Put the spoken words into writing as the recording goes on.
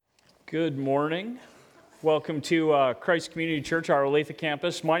Good morning. Welcome to Christ Community Church, our Olathe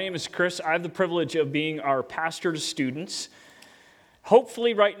campus. My name is Chris. I have the privilege of being our pastor to students.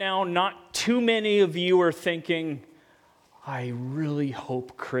 Hopefully right now, not too many of you are thinking, I really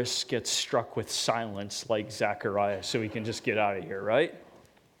hope Chris gets struck with silence like Zechariah so he can just get out of here, right?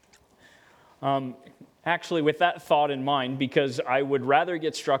 Actually, with that thought in mind, because I would rather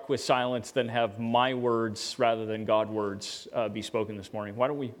get struck with silence than have my words rather than God's words be spoken this morning. Why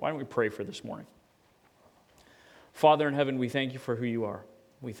don't we pray for this morning? Father in heaven, we thank you for who you are.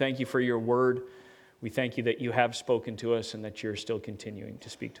 We thank you for your word. We thank you that you have spoken to us and that you're still continuing to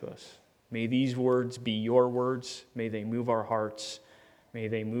speak to us. May these words be your words. May they move our hearts. May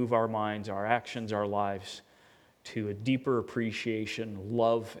they move our minds, our actions, our lives to a deeper appreciation,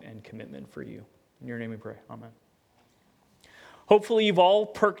 love, and commitment for you. In your name we pray. Amen. Hopefully you've all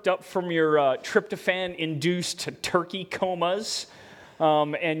perked up from your tryptophan-induced turkey comas,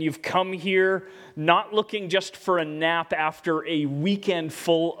 and you've come here not looking just for a nap after a weekend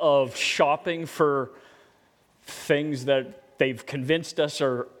full of shopping for things that they've convinced us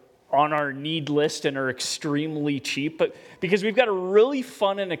are on our need list and are extremely cheap, but because we've got a really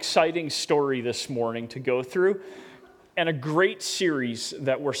fun and exciting story this morning to go through, and a great series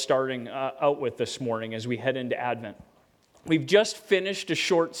that we're starting out with this morning as we head into Advent. We've just finished a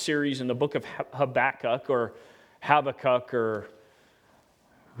short series in the book of Habakkuk, or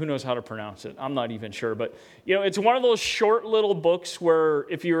who knows how to pronounce it? I'm not even sure. But, it's one of those short little books where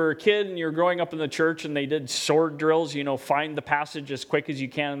if you were a kid and you're growing up in the church and they did sword drills, find the passage as quick as you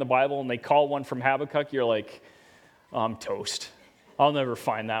can in the Bible, and they call one from Habakkuk, you're like, I'm toast. I'll never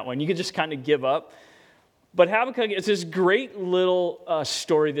find that one. You can just kind of give up. But Habakkuk is this great little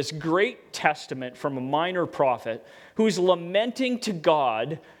story, this great testament from a minor prophet who's lamenting to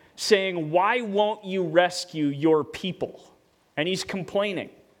God, saying, why won't you rescue your people? And he's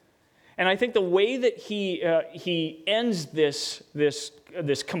complaining. And I think the way that he ends this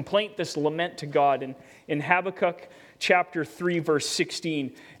complaint, this lament to God in Habakkuk chapter 3, verse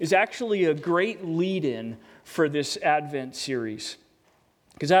 16, is actually a great lead-in for this Advent series.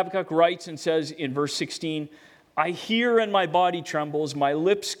 Because Habakkuk writes and says in verse 16, I hear and my body trembles, my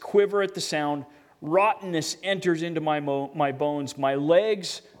lips quiver at the sound, rottenness enters into my bones, my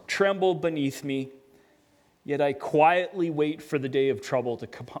legs tremble beneath me, yet I quietly wait for the day of trouble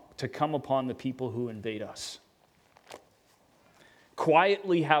to come upon the people who invade us.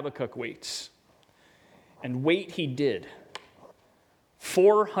 Quietly Habakkuk waits, and wait he did.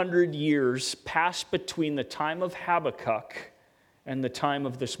 400 years passed between the time of Habakkuk and the time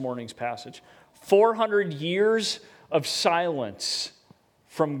of this morning's passage. 400 years of silence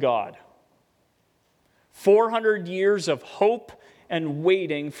from God. 400 years of hope and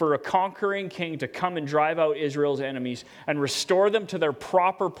waiting for a conquering king to come and drive out Israel's enemies and restore them to their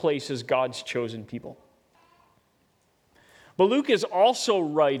proper place as God's chosen people. But Luke is also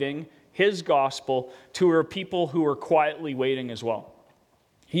writing his gospel to a people who are quietly waiting as well.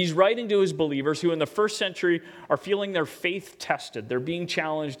 He's writing to his believers who in the first century are feeling their faith tested. They're being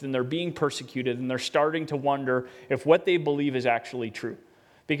challenged and they're being persecuted, and they're starting to wonder if what they believe is actually true.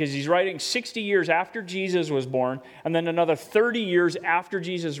 Because he's writing 60 years after Jesus was born, and then another 30 years after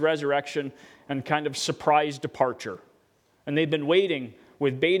Jesus' resurrection and kind of surprise departure. And they've been waiting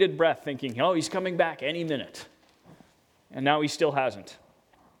with bated breath thinking, he's coming back any minute. And now he still hasn't.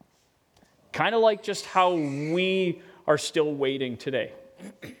 Kind of like just how we are still waiting today.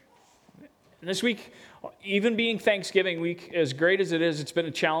 And this week, even being Thanksgiving week, as great as it is, it's been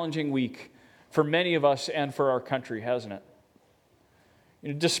a challenging week for many of us and for our country, hasn't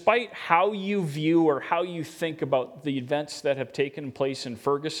it? Despite how you view or how you think about the events that have taken place in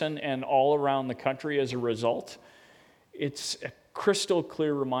Ferguson and all around the country as a result, it's a crystal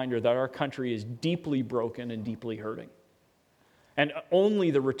clear reminder that our country is deeply broken and deeply hurting. And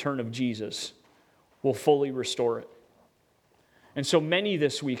only the return of Jesus will fully restore it. And so many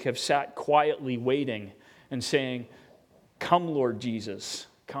this week have sat quietly waiting and saying, come, Lord Jesus,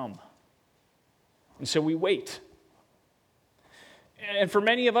 come. And so we wait. And for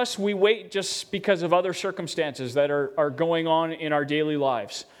many of us, we wait just because of other circumstances that are going on in our daily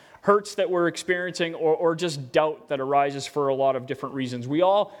lives. Hurts that we're experiencing or just doubt that arises for a lot of different reasons.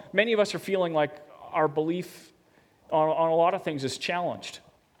 Many of us are feeling like our belief on a lot of things is challenged.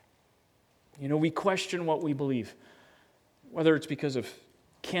 We question what we believe. Whether it's because of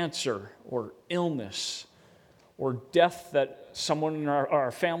cancer or illness or death that someone in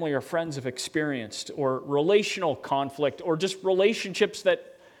our family or friends have experienced, or relational conflict, or just relationships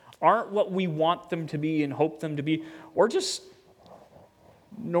that aren't what we want them to be and hope them to be, or just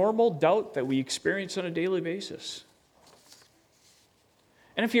normal doubt that we experience on a daily basis.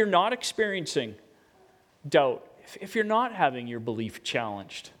 And if you're not experiencing doubt, if you're not having your belief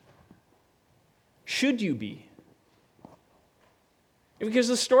challenged, should you be? Because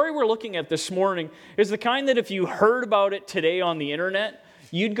the story we're looking at this morning is the kind that if you heard about it today on the internet,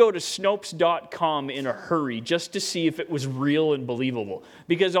 you'd go to Snopes.com in a hurry just to see if it was real and believable.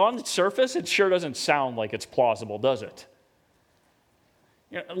 Because on the surface, it sure doesn't sound like it's plausible, does it?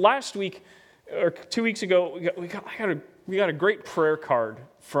 Last week, or 2 weeks ago, we got a great prayer card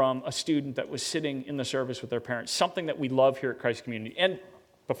from a student that was sitting in the service with their parents, something that we love here at Christ Community. And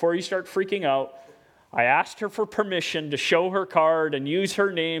before you start freaking out, I asked her for permission to show her card and use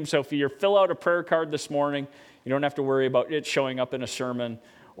her name, so if you fill out a prayer card this morning, you don't have to worry about it showing up in a sermon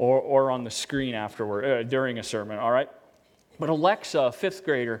or on the screen afterward, during a sermon, all right? But Alexa, a fifth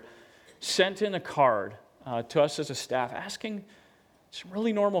grader, sent in a card to us as a staff asking some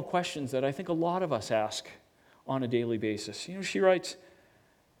really normal questions that I think a lot of us ask on a daily basis. She writes,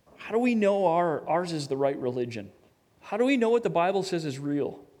 how do we know ours is the right religion? How do we know what the Bible says is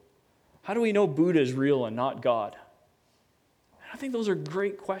real? How do we know Buddha is real and not God? I think those are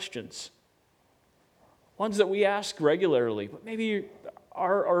great questions. Ones that we ask regularly, but maybe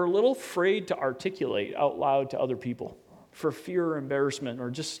are a little afraid to articulate out loud to other people for fear or embarrassment, or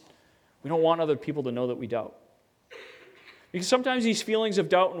just we don't want other people to know that we doubt. Because sometimes these feelings of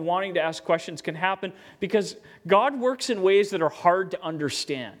doubt and wanting to ask questions can happen because God works in ways that are hard to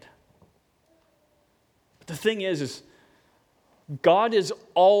understand. But the thing is God is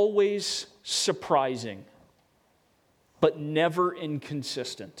always surprising, but never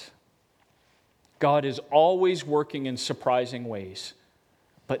inconsistent. God is always working in surprising ways,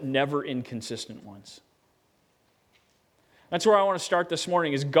 but never inconsistent ones. That's where I want to start this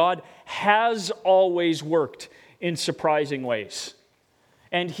morning, is God has always worked in surprising ways.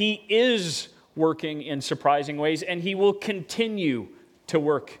 And He is working in surprising ways, and He will continue to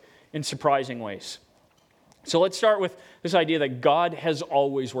work in surprising ways. So let's start with this idea that God has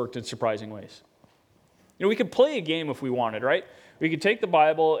always worked in surprising ways. We could play a game if we wanted, right? We could take the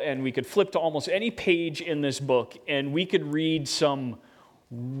Bible and we could flip to almost any page in this book and we could read some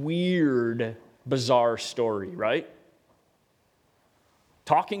weird, bizarre story, right?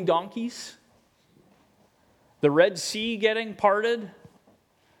 Talking donkeys? The Red Sea getting parted?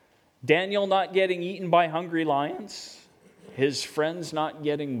 Daniel not getting eaten by hungry lions? His friends not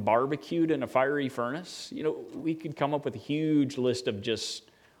getting barbecued in a fiery furnace? We could come up with a huge list of just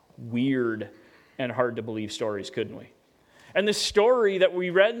weird and hard to believe stories, couldn't we? And the story that we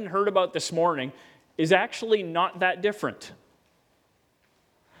read and heard about this morning is actually not that different.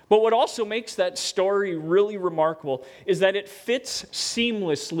 But what also makes that story really remarkable is that it fits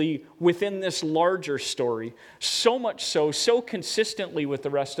seamlessly within this larger story, so much so consistently with the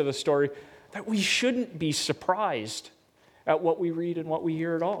rest of the story, that we shouldn't be surprised at what we read and what we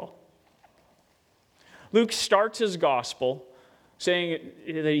hear at all. Luke starts his gospel saying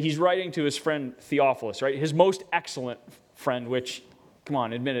that he's writing to his friend Theophilus, right? His most excellent friend, which, come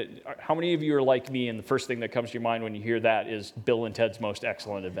on, admit it, how many of you are like me and the first thing that comes to your mind when you hear that is Bill and Ted's Most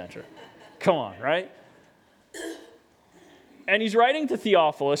Excellent Adventure? Come on, right? And he's writing to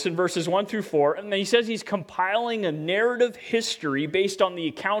Theophilus in verses 1 through 4, and he says he's compiling a narrative history based on the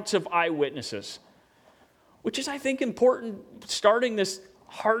accounts of eyewitnesses, which is, I think, important starting this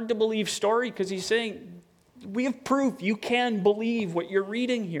hard-to-believe story, because he's saying, we have proof you can believe what you're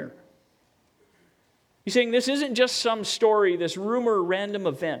reading here. He's saying this isn't just some story, this rumor, random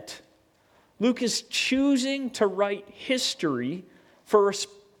event. Luke is choosing to write history for a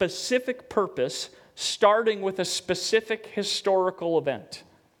specific purpose, starting with a specific historical event.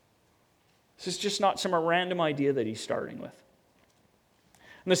 This is just not some random idea that he's starting with.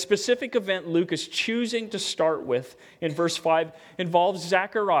 And the specific event Luke is choosing to start with in verse 5 involves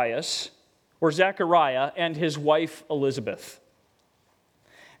Zachariah and his wife Elizabeth.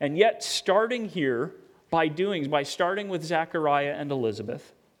 And yet, starting here, by starting with Zechariah and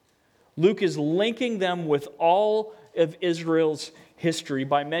Elizabeth, Luke is linking them with all of Israel's history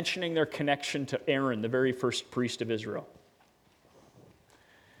by mentioning their connection to Aaron, the very first priest of Israel.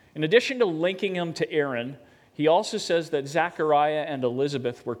 In addition to linking him to Aaron, he also says that Zechariah and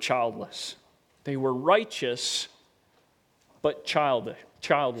Elizabeth were childless. They were righteous, but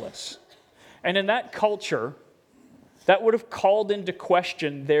childless. And in that culture, that would have called into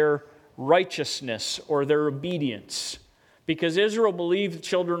question their righteousness or their obedience, because Israel believed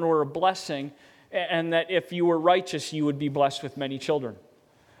children were a blessing and that if you were righteous, you would be blessed with many children.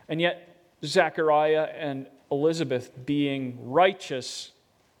 And yet, Zechariah and Elizabeth, being righteous,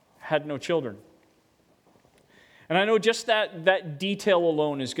 had no children. And I know just that detail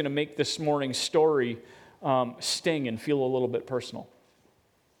alone is going to make this morning's story sting and feel a little bit personal.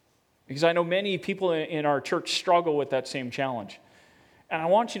 Because I know many people in our church struggle with that same challenge. And I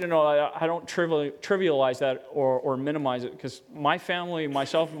want you to know I don't trivialize that or minimize it, because my family,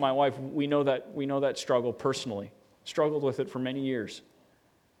 myself and my wife, we know that struggle personally. Struggled with it for many years.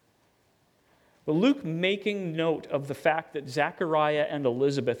 But Luke, making note of the fact that Zechariah and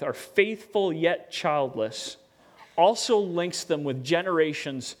Elizabeth are faithful yet childless, also links them with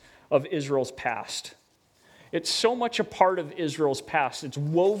generations of Israel's past. It's so much a part of Israel's past. It's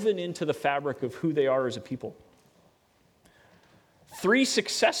woven into the fabric of who they are as a people. 3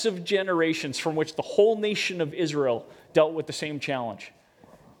 successive generations from which the whole nation of Israel dealt with the same challenge.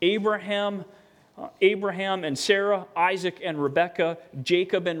 Abraham and Sarah, Isaac and Rebekah,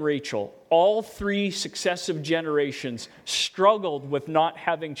 Jacob and Rachel. All 3 successive generations struggled with not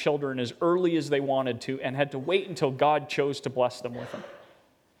having children as early as they wanted to and had to wait until God chose to bless them with them.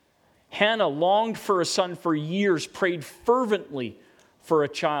 Hannah longed for a son for years, prayed fervently for a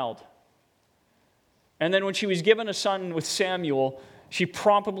child. And then when she was given a son with Samuel, she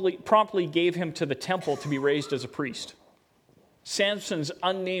promptly gave him to the temple to be raised as a priest. Samson's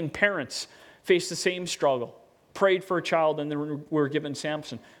unnamed parents faced the same struggle, prayed for a child, and then were given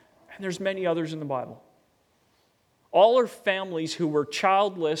Samson. And there's many others in the Bible. All are families who were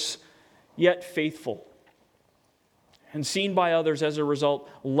childless yet faithful, and seen by others as a result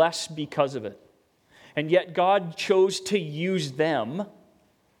less because of it. And yet God chose to use them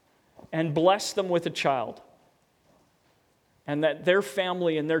and bless them with a child. And that their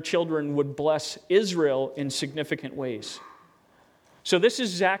family and their children would bless Israel in significant ways. So this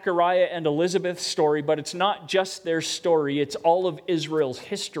is Zechariah and Elizabeth's story, but it's not just their story, it's all of Israel's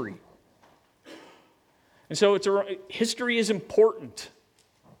history. And so history is important.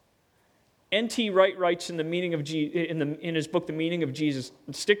 N.T. Wright writes in his book, The Meaning of Jesus,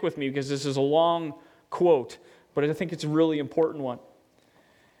 stick with me because this is a long quote, but I think it's a really important one.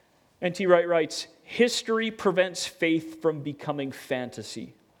 N.T. Wright writes, "History prevents faith from becoming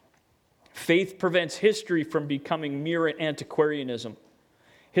fantasy. Faith prevents history from becoming mere antiquarianism.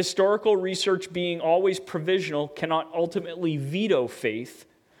 Historical research, being always provisional, cannot ultimately veto faith,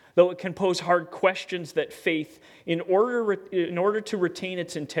 though it can pose hard questions that faith, in order to retain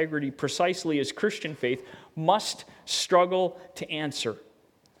its integrity precisely as Christian faith, must struggle to answer,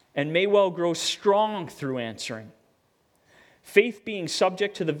 and may well grow strong through answering. Faith, being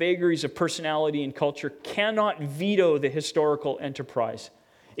subject to the vagaries of personality and culture, cannot veto the historical enterprise.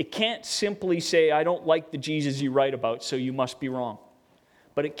 It can't simply say, I don't like the Jesus you write about, so you must be wrong.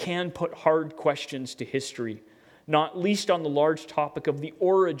 But it can put hard questions to history, not least on the large topic of the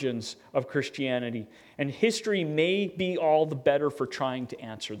origins of Christianity. And history may be all the better for trying to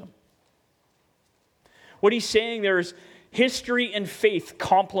answer them." What he's saying there is history and faith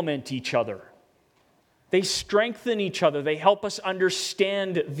complement each other. They strengthen each other. They help us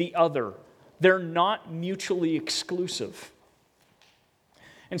understand the other. They're not mutually exclusive.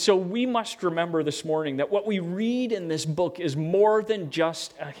 And so we must remember this morning that what we read in this book is more than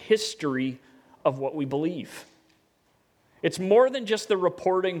just a history of what we believe. It's more than just the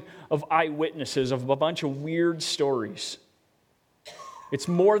reporting of eyewitnesses of a bunch of weird stories. It's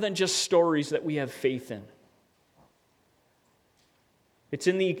more than just stories that we have faith in. It's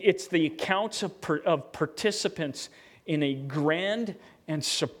the accounts of participants in a grand and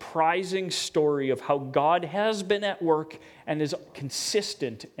surprising story of how God has been at work and is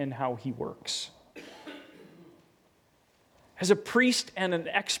consistent in how he works. As a priest and an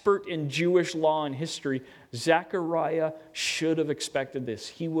expert in Jewish law and history, Zechariah should have expected this.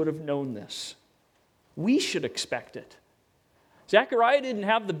 He would have known this. We should expect it. Zechariah didn't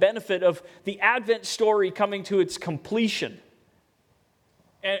have the benefit of the Advent story coming to its completion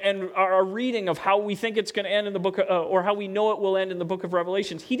and our reading of how we think it's going to end in the book, or how we know it will end in the book of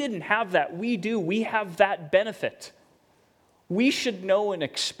Revelations. He didn't have that. We do. We have that benefit. We should know and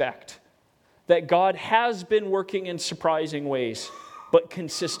expect that God has been working in surprising ways, but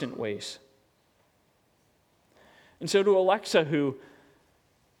consistent ways. And so to Alexa, who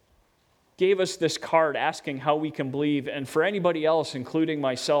gave us this card asking how we can believe, and for anybody else, including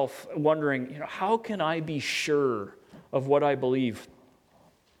myself, wondering, how can I be sure of what I believe?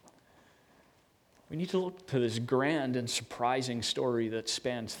 We need to look to this grand and surprising story that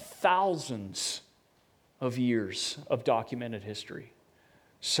spans thousands of years of documented history,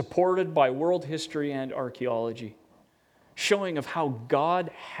 supported by world history and archaeology, showing of how God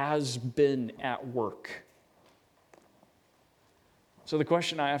has been at work. So the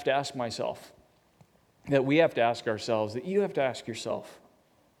question I have to ask myself, that we have to ask ourselves, that you have to ask yourself,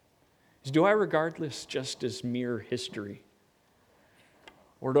 is, do I regard this just as mere history?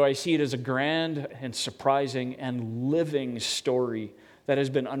 Or do I see it as a grand and surprising and living story that has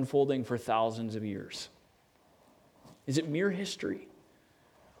been unfolding for thousands of years? Is it mere history?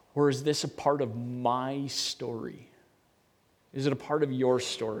 Or is this a part of my story? Is it a part of your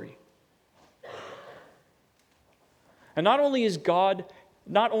story? And not only has God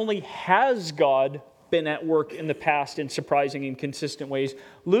been at work in the past in surprising and consistent ways,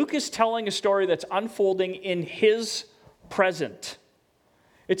 Luke is telling a story that's unfolding in his present.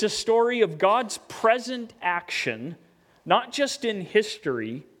 It's a story of God's present action, not just in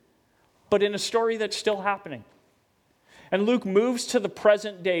history, but in a story that's still happening. And Luke moves to the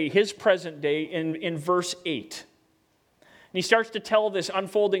present day, his present day, in verse 8. And he starts to tell this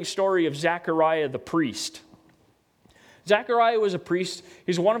unfolding story of Zechariah the priest. Zechariah was a priest.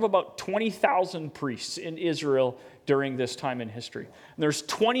 He's one of about 20,000 priests in Israel during this time in history. And there's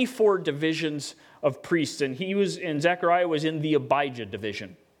 24 divisions of priests, and Zechariah was in the Abijah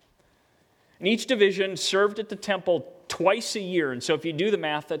division. And each division served at the temple twice a year. And so if you do the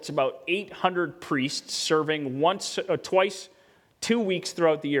math, that's about 800 priests serving twice, 2 weeks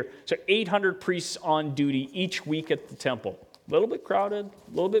throughout the year. So 800 priests on duty each week at the temple. A little bit crowded, a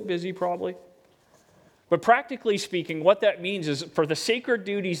little bit busy probably. But practically speaking, what that means is for the sacred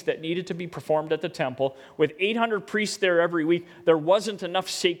duties that needed to be performed at the temple, with 800 priests there every week, there wasn't enough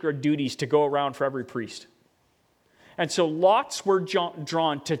sacred duties to go around for every priest. And so lots were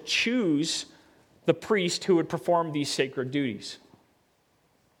drawn to choose the priest who would perform these sacred duties.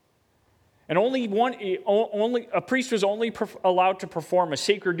 And a priest was only allowed to perform a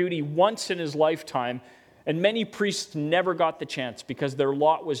sacred duty once in his lifetime, and many priests never got the chance because their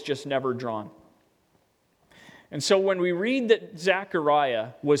lot was just never drawn. And so when we read that Zechariah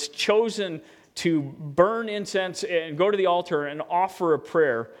was chosen to burn incense and go to the altar and offer a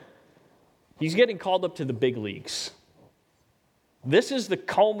prayer, he's getting called up to the big leagues. This is the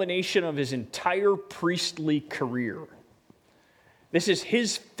culmination of his entire priestly career. This is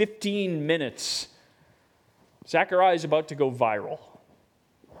his 15 minutes. Zechariah is about to go viral,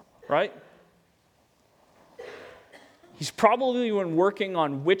 right? He's probably been working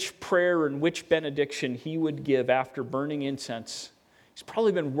on which prayer and which benediction he would give after burning incense. He's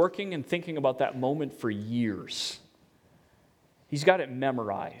probably been working and thinking about that moment for years. He's got it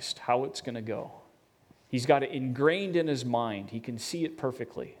memorized, how it's going to go. He's got it ingrained in his mind. He can see it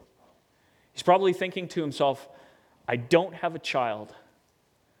perfectly. He's probably thinking to himself, I don't have a child.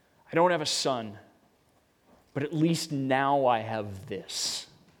 I don't have a son. But at least now I have this.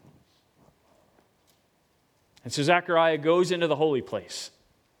 And so Zechariah goes into the holy place.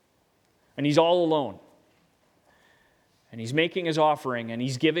 And he's all alone. And he's making his offering and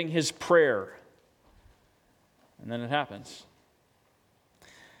he's giving his prayer. And then it happens.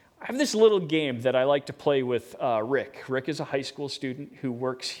 I have this little game that I like to play with Rick. Rick is a high school student who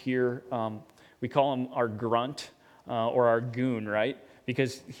works here. We call him our grunt or our goon, right?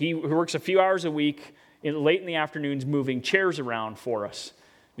 Because he works a few hours a week late in the afternoons moving chairs around for us.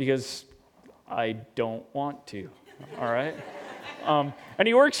 Because I don't want to, all right? And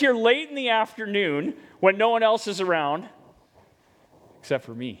he works here late in the afternoon when no one else is around, except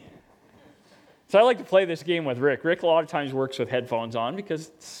for me. So I like to play this game with Rick. Rick a lot of times works with headphones on because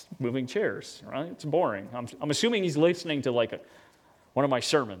it's moving chairs, right? It's boring. I'm assuming he's listening to one of my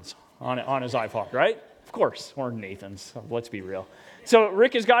sermons on his iPod, right? Of course, or Nathan's, so let's be real. So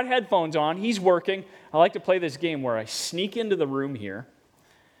Rick has got headphones on. He's working. I like to play this game where I sneak into the room here,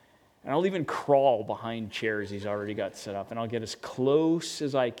 and I'll even crawl behind chairs he's already got set up, and I'll get as close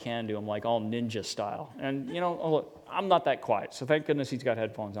as I can to him, like all ninja style. And, I'm not that quiet, so thank goodness he's got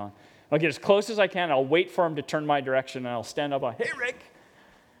headphones on. I'll get as close as I can, I'll wait for him to turn my direction, and I'll stand up like, hey, Rick!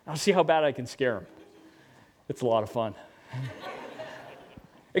 I'll see how bad I can scare him. It's a lot of fun.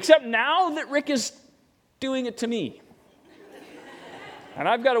 Except now that Rick is doing it to me. And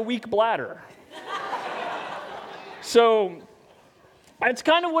I've got a weak bladder. So it's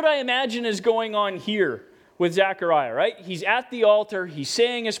kind of what I imagine is going on here with Zechariah, right? He's at the altar, he's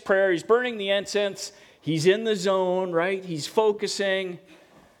saying his prayer, he's burning the incense, he's in the zone, right? He's focusing.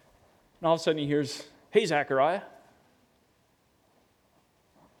 And all of a sudden he hears, hey, Zechariah.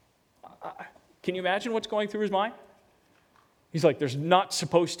 Can you imagine what's going through his mind? He's like, there's not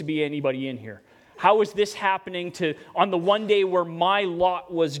supposed to be anybody in here. How is this happening on the one day where my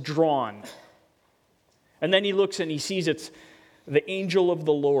lot was drawn? And then he looks and he sees it's the angel of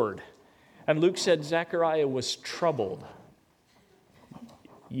the Lord. And Luke said Zechariah was troubled.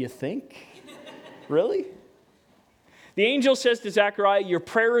 You think? Really? The angel says to Zechariah, your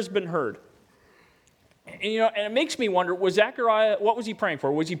prayer has been heard. And it makes me wonder, was Zechariah, what was he praying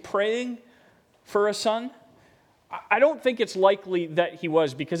for? Was he praying for a son? I don't think it's likely that he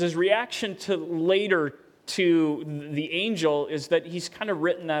was, because his reaction to the angel is that he's kind of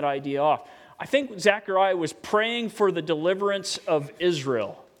written that idea off. I think Zechariah was praying for the deliverance of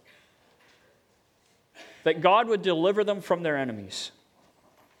Israel, that God would deliver them from their enemies.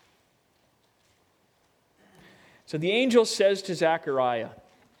 So the angel says to Zechariah,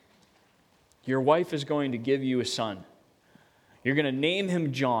 your wife is going to give you a son. You're going to name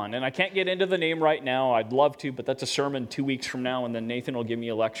him John. And I can't get into the name right now. I'd love to, but that's a sermon 2 weeks from now, and then Nathan will give me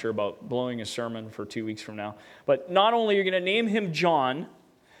a lecture about blowing a sermon for 2 weeks from now. But not only are you going to name him John,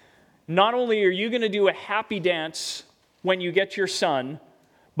 not only are you going to do a happy dance when you get your son,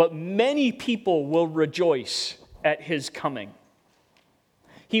 but many people will rejoice at his coming.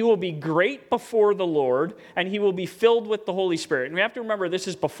 He will be great before the Lord, and he will be filled with the Holy Spirit. And we have to remember, this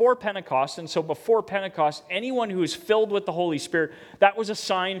is before Pentecost, and so before Pentecost, anyone who is filled with the Holy Spirit, that was a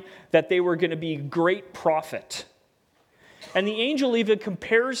sign that they were going to be a great prophet. And the angel even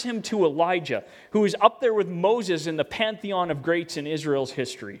compares him to Elijah, who is up there with Moses in the pantheon of greats in Israel's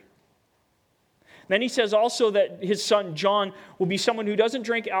history. Then he says also that his son John will be someone who doesn't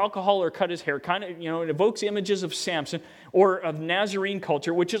drink alcohol or cut his hair. Kind of, it evokes images of Samson or of Nazarene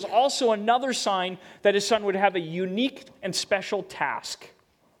culture, which is also another sign that his son would have a unique and special task.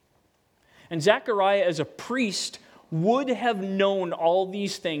 And Zechariah, as a priest, would have known all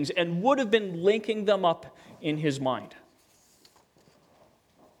these things and would have been linking them up in his mind.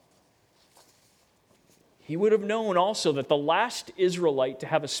 He would have known also that the last Israelite to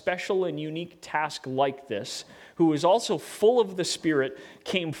have a special and unique task like this, who was also full of the Spirit,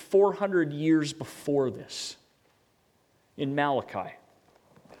 came 400 years before this in Malachi.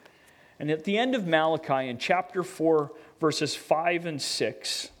 And at the end of Malachi, in chapter 4, verses 5 and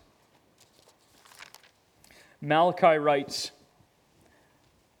 6, Malachi writes,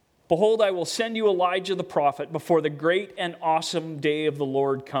 behold, I will send you Elijah the prophet before the great and awesome day of the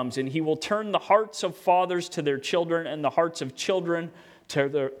Lord comes, and he will turn the hearts of fathers to their children and the hearts of children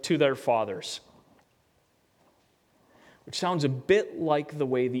to their fathers. Which sounds a bit like the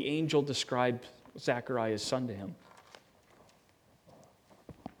way the angel described Zechariah's son to him.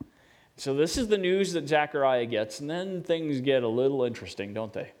 So this is the news that Zechariah gets, and then things get a little interesting,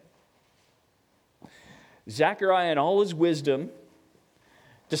 don't they? Zechariah, in all his wisdom,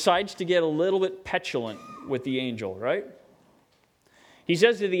 decides to get a little bit petulant with the angel, right? He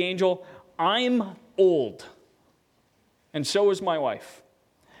says to the angel, I'm old, and so is my wife.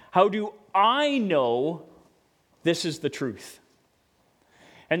 How do I know this is the truth?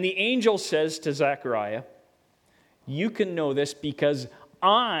 And the angel says to Zechariah, you can know this because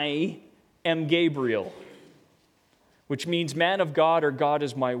I am Gabriel, which means man of God, or God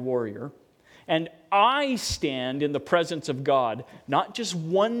is my warrior. And I stand in the presence of God, not just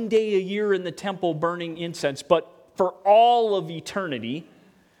one day a year in the temple burning incense, but for all of eternity.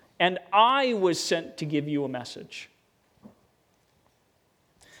 And I was sent to give you a message.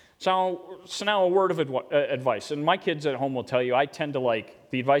 So now a word of advice. And my kids at home will tell you,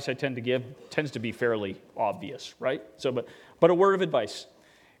 the advice I tend to give tends to be fairly obvious, right? But a word of advice.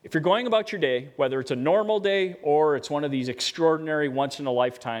 If you're going about your day, whether it's a normal day or it's one of these extraordinary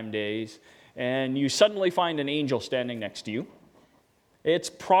once-in-a-lifetime days, and you suddenly find an angel standing next to you, it's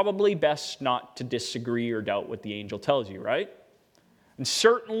probably best not to disagree or doubt what the angel tells you, right? And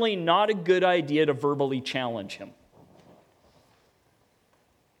certainly not a good idea to verbally challenge him.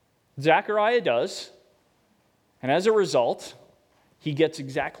 Zechariah does, and as a result, he gets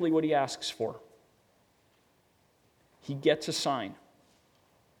exactly what he asks for. He gets a sign.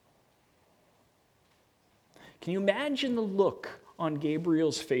 Can you imagine the look on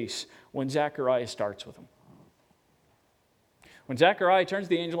Gabriel's face when Zechariah starts with him? When Zechariah turns to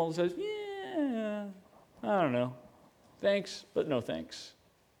the angel and says, yeah, I don't know. Thanks, but no thanks.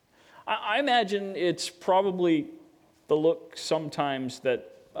 I imagine it's probably the look sometimes that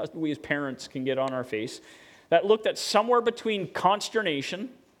we as parents can get on our face. That look that's somewhere between consternation,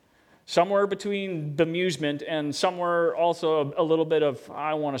 somewhere between bemusement, and somewhere also a little bit of,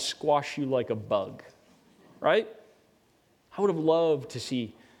 I want to squash you like a bug. Right? I would have loved to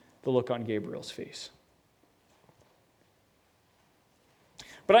see the look on Gabriel's face.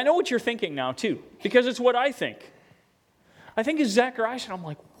 But I know what you're thinking now, too, because it's what I think. I think as Zechariah said, I'm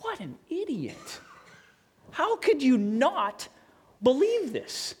like, what an idiot. How could you not believe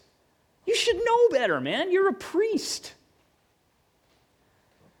this? You should know better, man. You're a priest.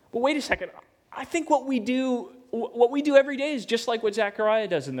 But wait a second. I think what we do every day is just like what Zechariah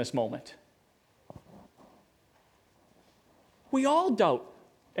does in this moment. We all doubt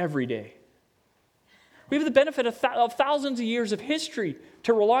every day. We have the benefit of thousands of years of history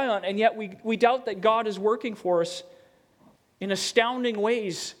to rely on, and yet we doubt that God is working for us in astounding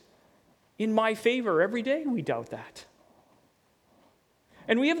ways in my favor. Every day we doubt that.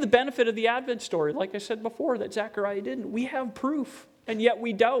 And we have the benefit of the Advent story, like I said before, that Zechariah didn't. We have proof, and yet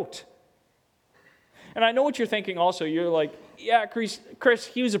we doubt. And I know what you're thinking also. You're like, yeah, Chris,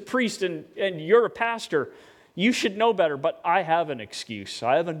 he was a priest and you're a pastor. You should know better, but I have an excuse.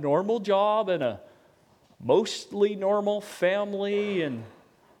 I have a normal job and a mostly normal family and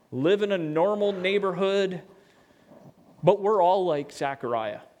live in a normal neighborhood. But we're all like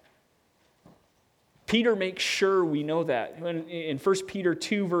Zechariah. Peter makes sure we know that. In 1 Peter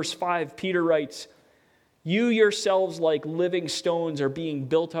 2, verse 5, Peter writes, "You yourselves, like living stones, are being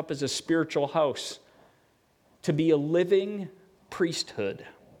built up as a spiritual house to be a living priesthood."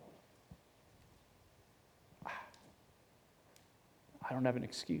 I don't have an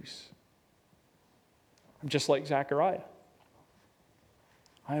excuse. I'm just like Zechariah.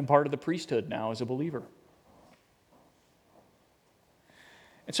 I am part of the priesthood now as a believer.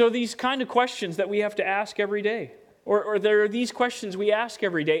 And so these kind of questions that we have to ask every day, or there are these questions we ask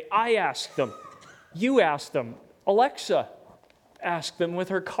every day. I ask them. You ask them. Alexa asked them with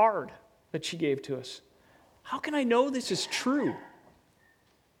her card that she gave to us. How can I know this is true?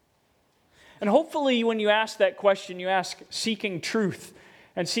 And hopefully when you ask that question, you ask seeking truth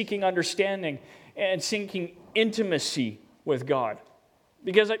and seeking understanding and seeking intimacy with God.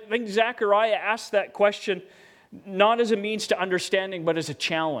 Because I think Zechariah asked that question not as a means to understanding, but as a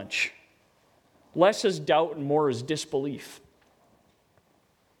challenge. Less as doubt and more as disbelief.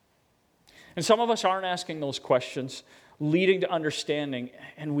 And some of us aren't asking those questions, leading to understanding,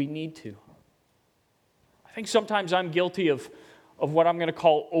 and we need to. I think sometimes I'm guilty of what I'm going to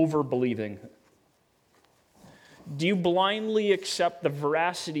call over-believing. Do you blindly accept the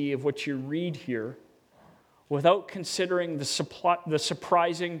veracity of what you read here without considering the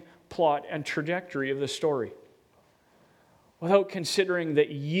surprising plot and trajectory of the story? Without considering that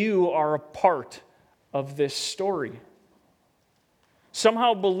you are a part of this story?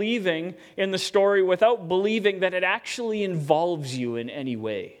 Somehow believing in the story without believing that it actually involves you in any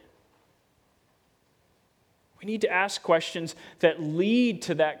way. We need to ask questions that lead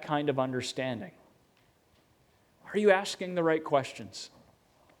to that kind of understanding. Are you asking the right questions?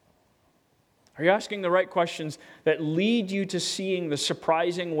 Are you asking the right questions that lead you to seeing the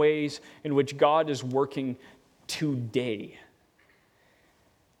surprising ways in which God is working today?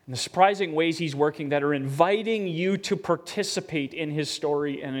 And the surprising ways He's working that are inviting you to participate in His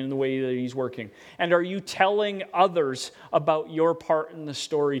story and in the way that He's working. And are you telling others about your part in the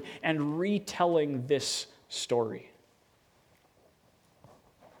story and retelling this story?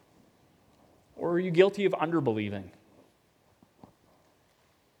 Or are you guilty of underbelieving?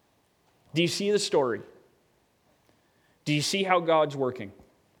 Do you see the story? Do you see how God's working?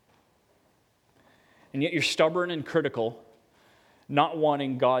 And yet you're stubborn and critical, not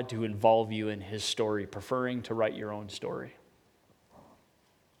wanting God to involve you in His story, preferring to write your own story.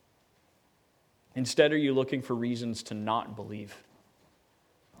 Instead, are you looking for reasons to not believe?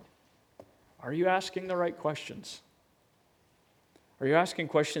 Are you asking the right questions? Are you asking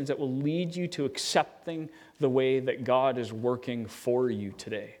questions that will lead you to accepting the way that God is working for you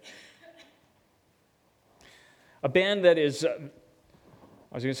today? A band that is, I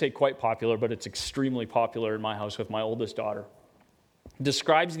was going to say quite popular, but it's extremely popular in my house with my oldest daughter,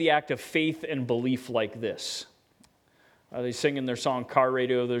 describes the act of faith and belief like this. They sing in their song Car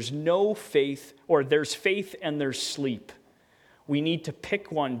Radio, there's no faith, or there's faith and there's sleep. We need to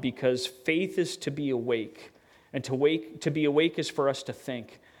pick one because faith is to be awake. And to be awake is for us to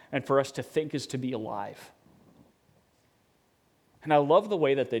think. And for us to think is to be alive. And I love the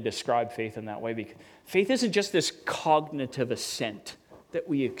way that they describe faith in that way. Because faith isn't just this cognitive assent that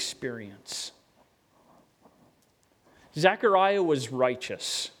we experience. Zechariah was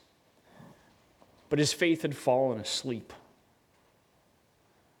righteous, but his faith had fallen asleep.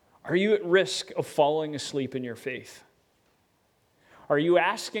 Are you at risk of falling asleep in your faith? Are you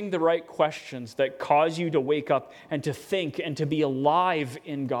asking the right questions that cause you to wake up and to think and to be alive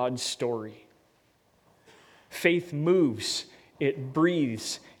in God's story? Faith moves, it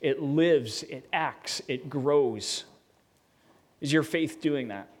breathes, it lives, it acts, it grows. Is your faith doing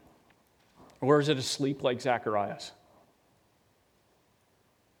that? Or is it asleep like Zechariah's?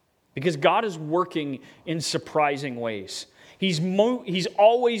 Because God is working in surprising ways. He's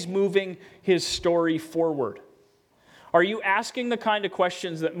always moving His story forward. Are you asking the kind of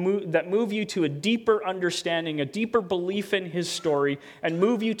questions that move you to a deeper understanding, a deeper belief in His story, and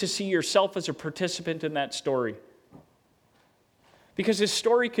move you to see yourself as a participant in that story? Because His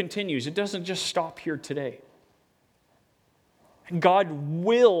story continues. It doesn't just stop here today. And God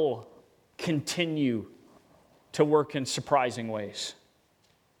will continue to work in surprising ways.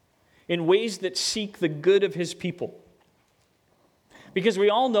 in ways that seek the good of his people. Because we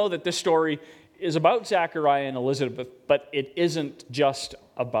all know that this story is about Zechariah and Elizabeth, but it isn't just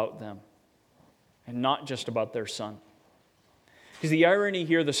about them, and not just about their son. Because the irony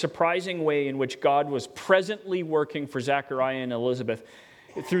here, the surprising way in which God was presently working for Zechariah and Elizabeth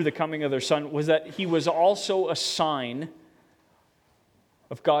through the coming of their son, was that he was also a sign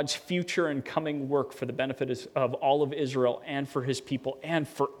of God's future and coming work for the benefit of all of Israel and for his people and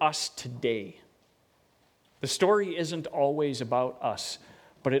for us today. The story isn't always about us,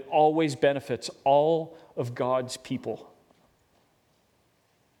 but it always benefits all of God's people.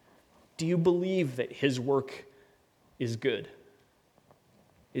 Do you believe that his work is good?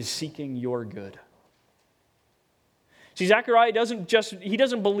 Is seeking your good? See, Zechariah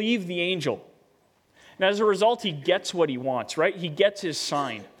doesn't believe the angel. And as a result, he gets what he wants, right? He gets his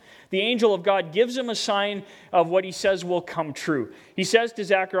sign. The angel of God gives him a sign of what he says will come true. He says to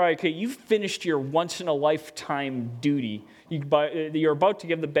Zechariah, okay, you've finished your once-in-a-lifetime duty. You're about to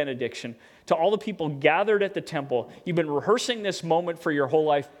give the benediction to all the people gathered at the temple. You've been rehearsing this moment for your whole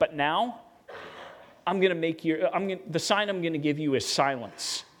life, but now the sign I'm going to give you is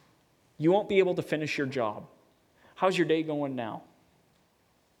silence. You won't be able to finish your job. How's your day going now?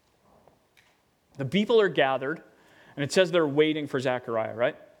 The people are gathered, and it says they're waiting for Zechariah,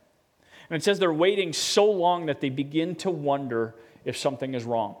 right? And it says they're waiting so long that they begin to wonder if something is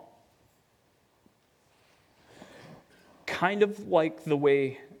wrong. Kind of like the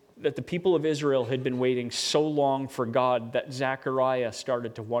way that the people of Israel had been waiting so long for God that Zechariah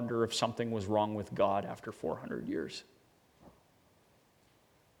started to wonder if something was wrong with God after 400 years.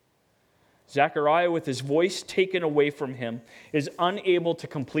 Zechariah, with his voice taken away from him, is unable to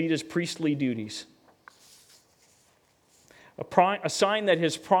complete his priestly duties. A sign that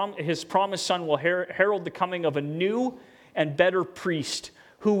his promised son will herald the coming of a new and better priest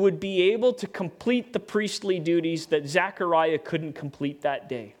who would be able to complete the priestly duties that Zechariah couldn't complete that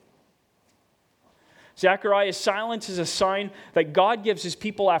day. Zechariah's silence is a sign that God gives his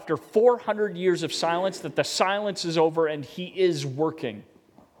people after 400 years of silence, that the silence is over and he is working.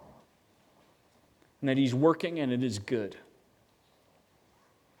 And that he's working and it is good.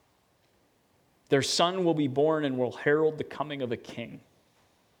 Their son will be born and will herald the coming of a king.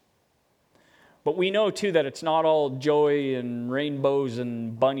 But we know too that it's not all joy and rainbows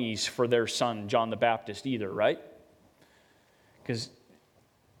and bunnies for their son, John the Baptist, either, right? Because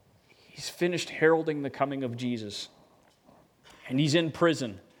he's finished heralding the coming of Jesus. And he's in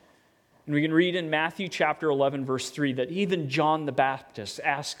prison. And we can read in Matthew chapter 11, verse 3, that even John the Baptist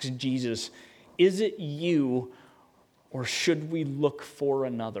asks Jesus, "Is it you, or should we look for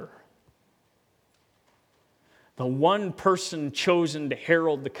another?" The one person chosen to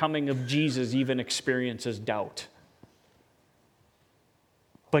herald the coming of Jesus even experiences doubt.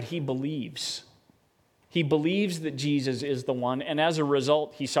 But he believes. He believes that Jesus is the one, and as a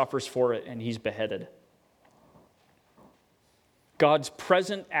result, he suffers for it and he's beheaded. God's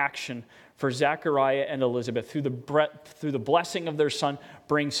present action for Zechariah and Elizabeth through the blessing of their son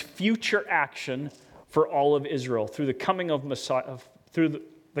brings future action for all of Israel through the coming of the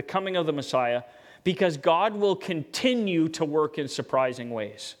Messiah, because God will continue to work in surprising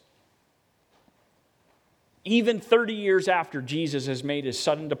ways. Even 30 years after Jesus has made his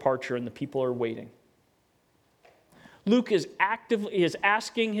sudden departure and the people are waiting. Luke is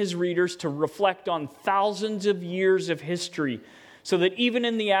asking his readers to reflect on thousands of years of history so that even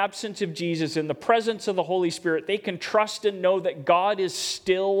in the absence of Jesus, in the presence of the Holy Spirit, they can trust and know that God is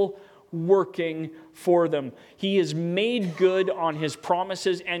still working for them. He has made good on his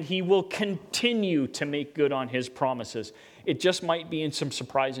promises, and he will continue to make good on his promises. It just might be in some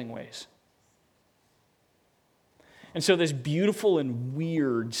surprising ways. And so this beautiful and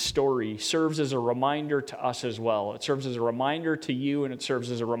weird story serves as a reminder to us as well. It serves as a reminder to you, and it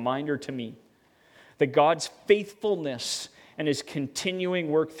serves as a reminder to me that God's faithfulness and his continuing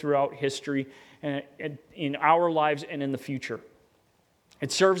work throughout history and in our lives and in the future.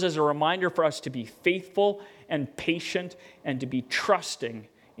 It serves as a reminder for us to be faithful and patient and to be trusting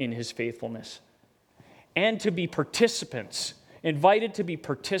in his faithfulness. And to be participants, invited to be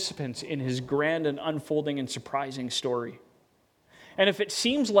participants in his grand and unfolding and surprising story. And if it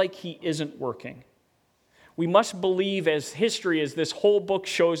seems like he isn't working, we must believe, as history, as this whole book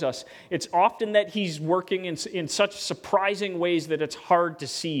shows us, it's often that he's working in such surprising ways that it's hard to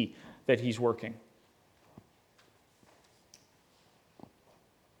see that he's working.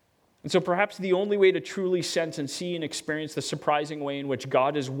 And so perhaps the only way to truly sense and see and experience the surprising way in which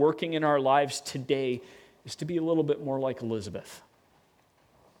God is working in our lives today is to be a little bit more like Elizabeth.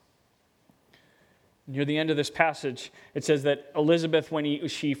 Near the end of this passage, it says that Elizabeth, when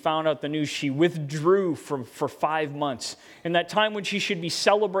she found out the news, she withdrew for 5 months. In that time when she should be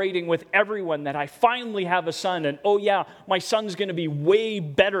celebrating with everyone that I finally have a son, and oh yeah, my son's going to be way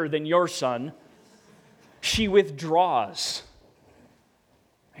better than your son, she withdraws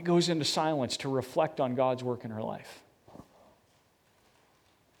and goes into silence to reflect on God's work in her life.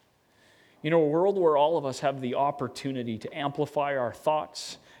 A world where all of us have the opportunity to amplify our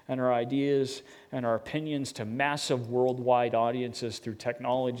thoughts and our ideas and our opinions to massive worldwide audiences through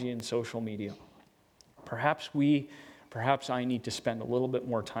technology and social media. Perhaps I need to spend a little bit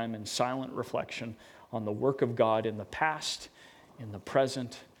more time in silent reflection on the work of God in the past, in the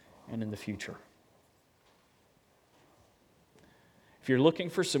present, and in the future. If you're looking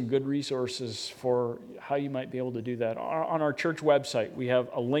for some good resources for how you might be able to do that, on our church website, we have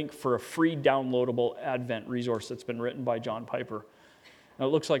a link for a free downloadable Advent resource that's been written by John Piper. Now, it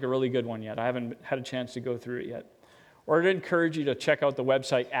looks like a really good one yet. I haven't had a chance to go through it yet. Or I'd encourage you to check out the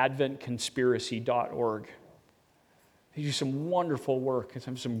website adventconspiracy.org. They do some wonderful work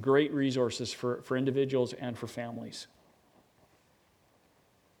and some great resources for individuals and for families.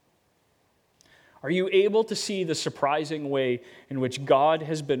 Are you able to see the surprising way in which God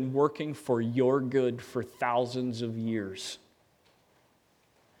has been working for your good for thousands of years?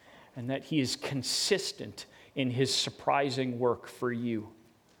 And that He is consistent in His surprising work for you,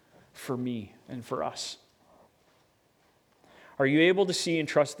 for me, and for us? Are you able to see and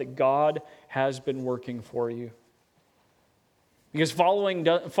trust that God has been working for you? Because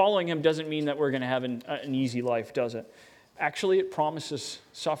following Him doesn't mean that we're going to have an easy life, does it? Actually, it promises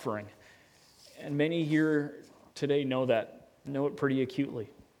suffering. And many here today know it pretty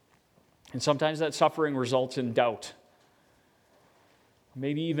acutely. And sometimes that suffering results in doubt,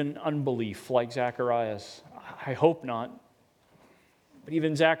 maybe even unbelief, like Zacharias. I hope not. But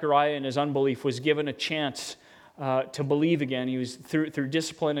even Zechariah in his unbelief was given a chance to believe again. He was through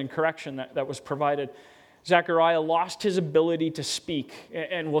discipline and correction that was provided. Zechariah lost his ability to speak.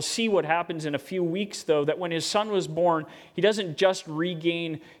 And we'll see what happens in a few weeks, though, that when his son was born, he doesn't just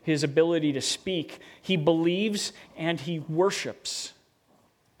regain his ability to speak. He believes and he worships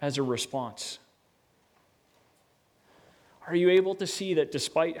as a response. Are you able to see that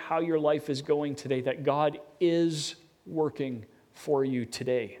despite how your life is going today, that God is working for you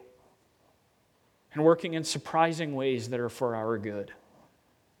today? And working in surprising ways that are for our good.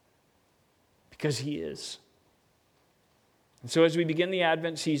 Because He is. And so as we begin the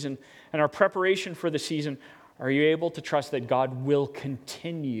Advent season and our preparation for the season, are you able to trust that God will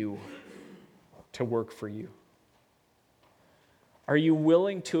continue to work for you? Are you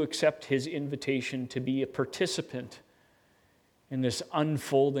willing to accept His invitation to be a participant in this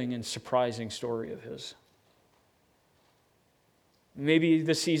unfolding and surprising story of His? Maybe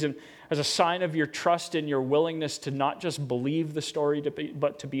this season, as a sign of your trust and your willingness to not just believe the story,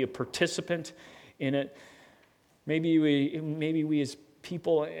 but to be a participant in it, maybe we as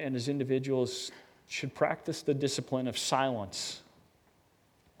people and as individuals should practice the discipline of silence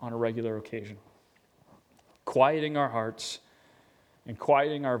on a regular occasion. Quieting our hearts and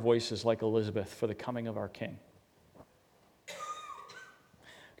quieting our voices like Elizabeth for the coming of our King.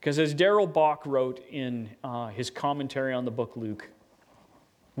 Because as Darrell Bock wrote in his commentary on the book Luke,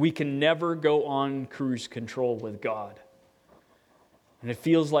 we can never go on cruise control with God. And it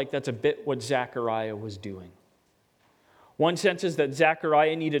feels like that's a bit what Zechariah was doing. One sense is that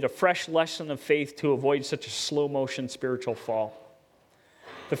Zechariah needed a fresh lesson of faith to avoid such a slow-motion spiritual fall.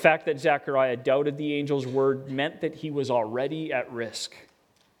 The fact that Zechariah doubted the angel's word meant that he was already at risk.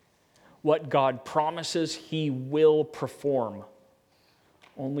 What God promises, He will perform.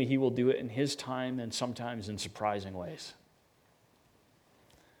 Only He will do it in His time and sometimes in surprising ways.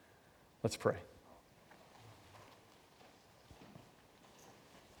 Let's pray.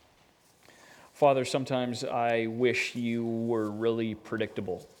 Father, sometimes I wish You were really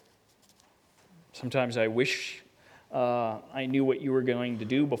predictable. Sometimes I wish I knew what You were going to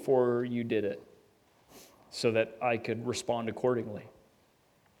do before You did it, so that I could respond accordingly.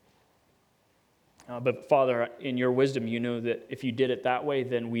 But Father, in Your wisdom, You know that if You did it that way,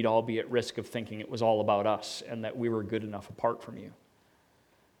 then we'd all be at risk of thinking it was all about us and that we were good enough apart from You.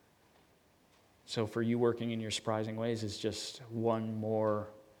 So for You working in Your surprising ways is just one more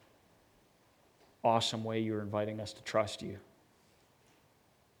awesome way You're inviting us to trust You,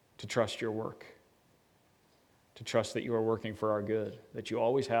 to trust Your work, to trust that You are working for our good, that You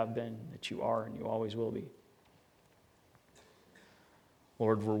always have been, that You are, and You always will be.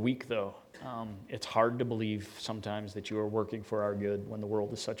 Lord, we're weak though. It's hard to believe sometimes that You are working for our good when the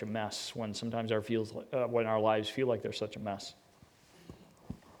world is such a mess, when sometimes when our lives feel like they're such a mess.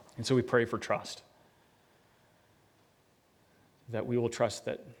 And so we pray for trust. that we will trust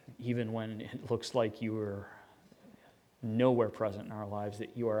that even when it looks like you are nowhere present in our lives,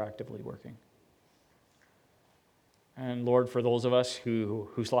 that you are actively working. And Lord, for those of us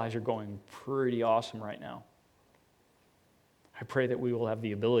whose lives are going pretty awesome right now, I pray that we will have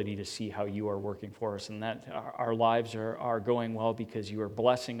the ability to see how you are working for us, and that our lives are going well because you are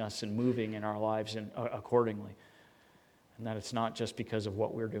blessing us and moving in our lives accordingly, and that it's not just because of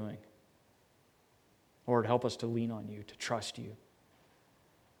what we're doing. Lord, help us to lean on you, to trust you,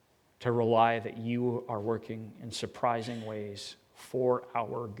 to rely that you are working in surprising ways for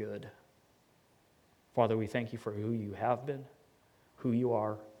our good. Father, we thank you for who you have been, who you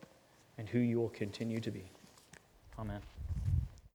are, and who you will continue to be. Amen.